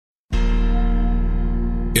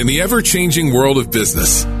In the ever-changing world of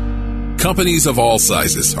business, companies of all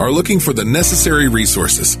sizes are looking for the necessary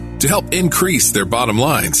resources to help increase their bottom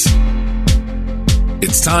lines.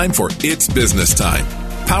 It's time for It's Business Time,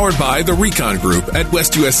 powered by the Recon Group at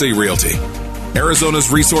West USA Realty, Arizona's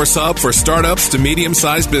resource hub for startups to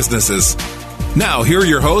medium-sized businesses. Now, here are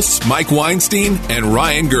your hosts, Mike Weinstein and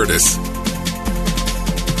Ryan Gertis.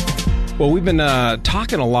 Well, we've been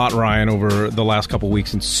talking a lot, Ryan, over the last couple of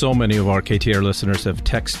weeks, and so many of our KTR listeners have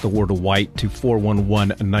texted the word white to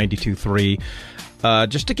 411-923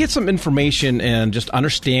 just to get some information and just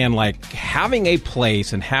understand, like, having a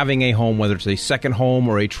place and having a home, whether it's a second home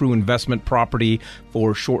or a true investment property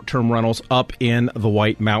for short-term rentals up in the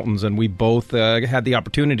White Mountains. And we both had the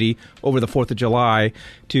opportunity over the 4th of July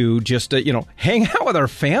to just, hang out with our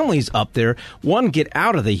families up there. One, get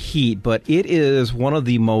out of the heat, but it is one of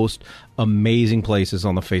the most amazing places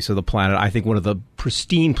on the face of the planet. I think one of the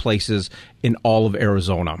pristine places in all of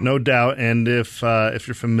Arizona. No doubt. And if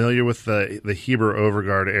you're familiar with the Heber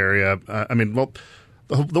Overguard area,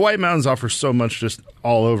 the White Mountains offer so much just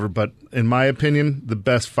all over, but in my opinion, the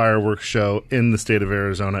best fireworks show in the state of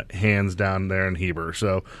Arizona, hands down there in Heber.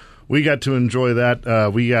 So we got to enjoy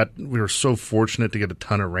that. We were so fortunate to get a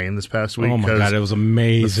ton of rain this past week. Oh my God, it was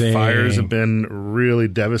amazing. The fires have been really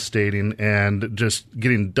devastating and just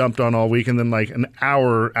getting dumped on all week. And then like an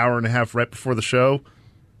hour and a half right before the show,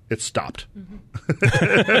 it stopped. Mm-hmm.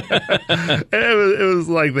 it was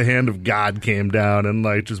like the hand of God came down and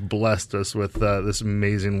like just blessed us with this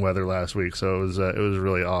amazing weather last week. So it was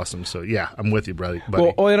really awesome. So yeah, I'm with you, buddy.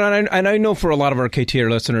 Well, and I know for a lot of our KTR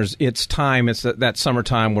listeners, it's time. It's that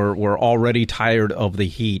summertime where we're already tired of the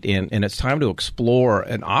heat, and it's time to explore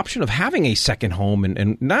an option of having a second home.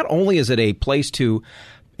 And not only is it a place to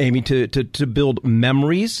build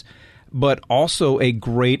memories, but also a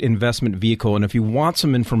great investment vehicle. And if you want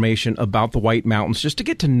some information about the White Mountains, just to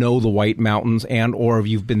get to know the White Mountains, and or if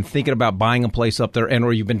you've been thinking about buying a place up there, and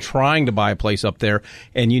or you've been trying to buy a place up there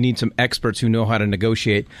and you need some experts who know how to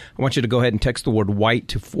negotiate, I want you to go ahead and text the word white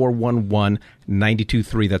to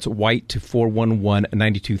 411-923. That's white to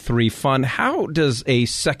 411-923. Fun. How does a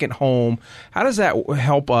second home, how does that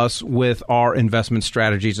help us with our investment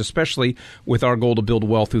strategies, especially with our goal to build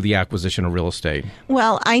wealth through the acquisition of real estate?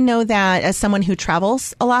 Well, I know that as someone who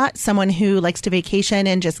travels a lot, someone who likes to vacation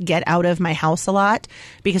and just get out of my house a lot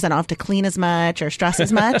because I don't have to clean as much or stress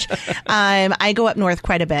as much, I go up north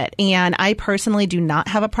quite a bit. And I personally do not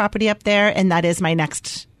have a property up there, and that is my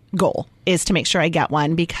next goal, is to make sure I get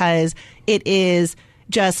one, because it is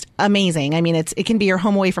just amazing. I mean, it can be your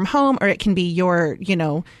home away from home, or it can be your,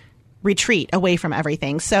 retreat away from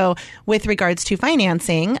everything. So with regards to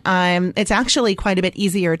financing, it's actually quite a bit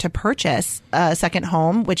easier to purchase a second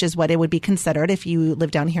home, which is what it would be considered if you live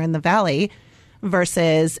down here in the valley,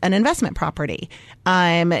 versus an investment property.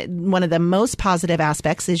 One of the most positive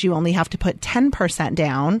aspects is you only have to put 10%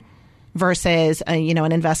 down versus,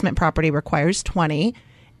 an investment property requires 20%.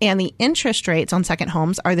 And the interest rates on second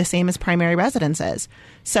homes are the same as primary residences.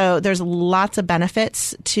 So there's lots of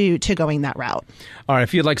benefits to going that route. All right.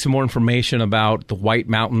 If you'd like some more information about the White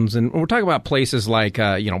Mountains, and we're talking about places like,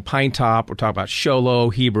 Pine Top, we're talking about Show Low,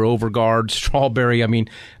 Heber Overguard, Strawberry. I mean,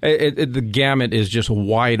 the gamut is just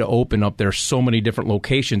wide open up there. So many different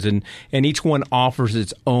locations, and each one offers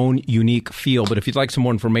its own unique feel. But if you'd like some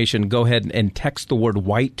more information, go ahead and text the word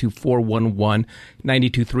white to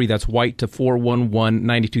 411-923. That's white to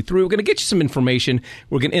 411-923. We're going to get you some information.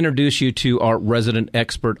 We're going to introduce you to our resident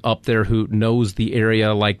expert up there who knows the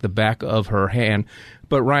area like the back of her hand.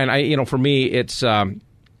 But Ryan, for me, it's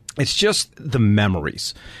just the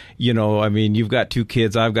memories. You've got two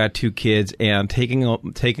kids, I've got two kids, and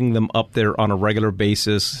taking them up there on a regular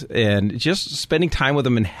basis and just spending time with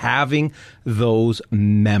them and having those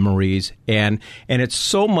memories. And it's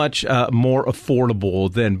so much more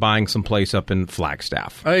affordable than buying some place up in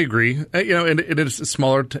Flagstaff. I agree. And it is it's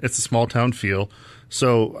a small town feel.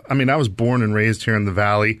 So, I was born and raised here in the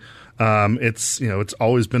Valley. It's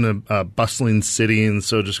always been a bustling city, and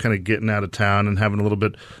so just kind of getting out of town and having a little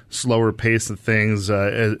bit slower pace of things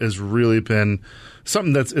has really been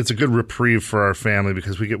something it's a good reprieve for our family,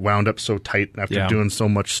 because we get wound up so tight after doing so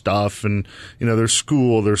much stuff. And, there's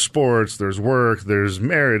school, there's sports, there's work, there's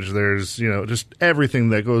marriage, there's, just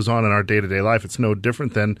everything that goes on in our day-to-day life. It's no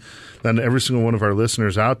different than every single one of our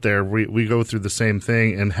listeners out there. We go through the same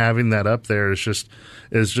thing, and having that up there is just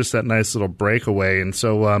that nice little breakaway. And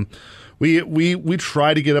so we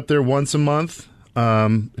try to get up there once a month.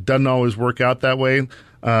 It doesn't always work out that way.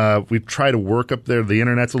 We try to work up there. The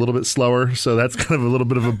internet's a little bit slower, so that's kind of a little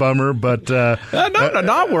bit of a bummer. But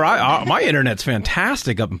not where my internet's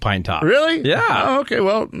fantastic up in Pine Top. Really? Yeah. Oh, okay.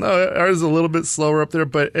 Well, no, ours is a little bit slower up there,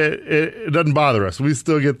 but it doesn't bother us. We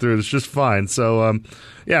still get through it. It's just fine. So,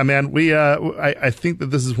 yeah, man, I think that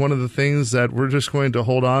this is one of the things that we're just going to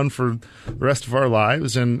hold on for the rest of our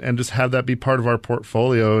lives and just have that be part of our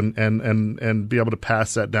portfolio and be able to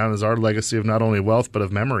pass that down as our legacy of not only wealth but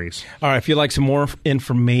of memories. All right, if you'd like some more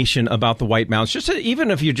information about the White Mountains,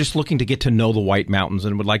 even if you're just looking to get to know the White Mountains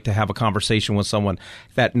and would like to have a conversation with someone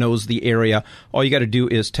that knows the area, all you got to do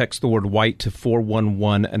is text the word white to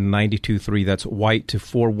 411-923. That's white to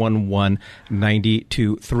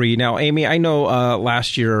 411-923. Now, Amy, I know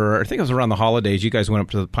last year, I think it was around the holidays, you guys went up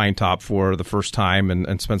to the Pine Top for the first time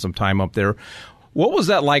and spent some time up there. What was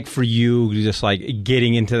that like for you, just like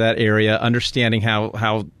getting into that area, understanding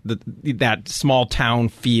how that small town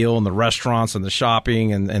feel and the restaurants and the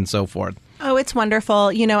shopping and so forth? Oh, it's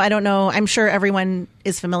wonderful. I don't know. I'm sure everyone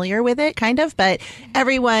is familiar with it, kind of, but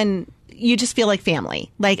everyone, you just feel like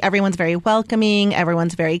family. Like everyone's very welcoming.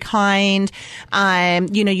 Everyone's very kind.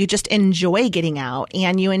 You just enjoy getting out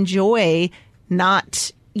and you enjoy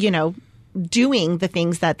not, doing the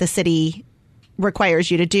things that the city requires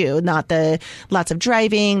you to do, not the lots of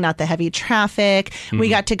driving, not the heavy traffic. Mm-hmm. We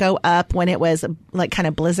got to go up when it was like kind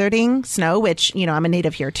of blizzarding snow, which, I'm a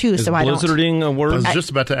native here too. Is so I don't. Blizzarding a word? I was just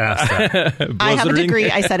about to ask that. I have a degree.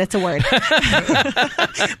 I said it's a word.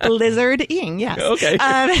 Blizzarding, yes. Okay.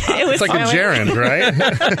 It's like a gerund, right?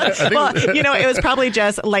 Well, it was probably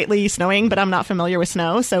just lightly snowing, but I'm not familiar with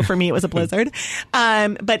snow. So for me, it was a blizzard.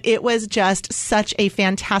 But it was just such a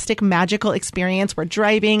fantastic, magical experience. We're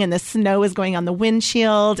driving and the snow is going on the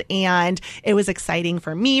windshield and it was exciting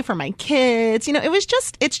for me, for my kids.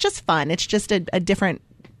 It's just fun. It's just a different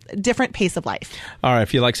pace of life. All right.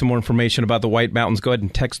 If you'd like some more information about the White Mountains, go ahead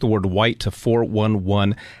and text the word white to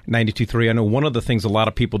 411-923. I know one of the things a lot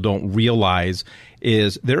of people don't realize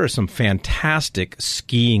is there is some fantastic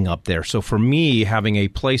skiing up there. So for me, having a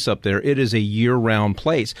place up there, it is a year-round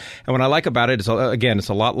place. And what I like about it is, again, it's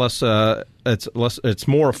a lot less, it's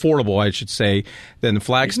more affordable, I should say, than the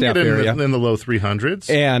Flagstaff area. In the low 300s.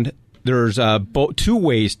 And there's two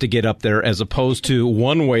ways to get up there as opposed to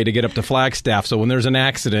one way to get up to Flagstaff. So when there's an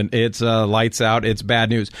accident, it's lights out. It's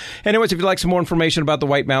bad news. Anyways, if you'd like some more information about the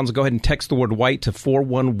White Mountains, go ahead and text the word white to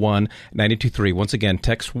 411-923. Once again,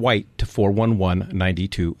 text white to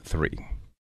 411-923.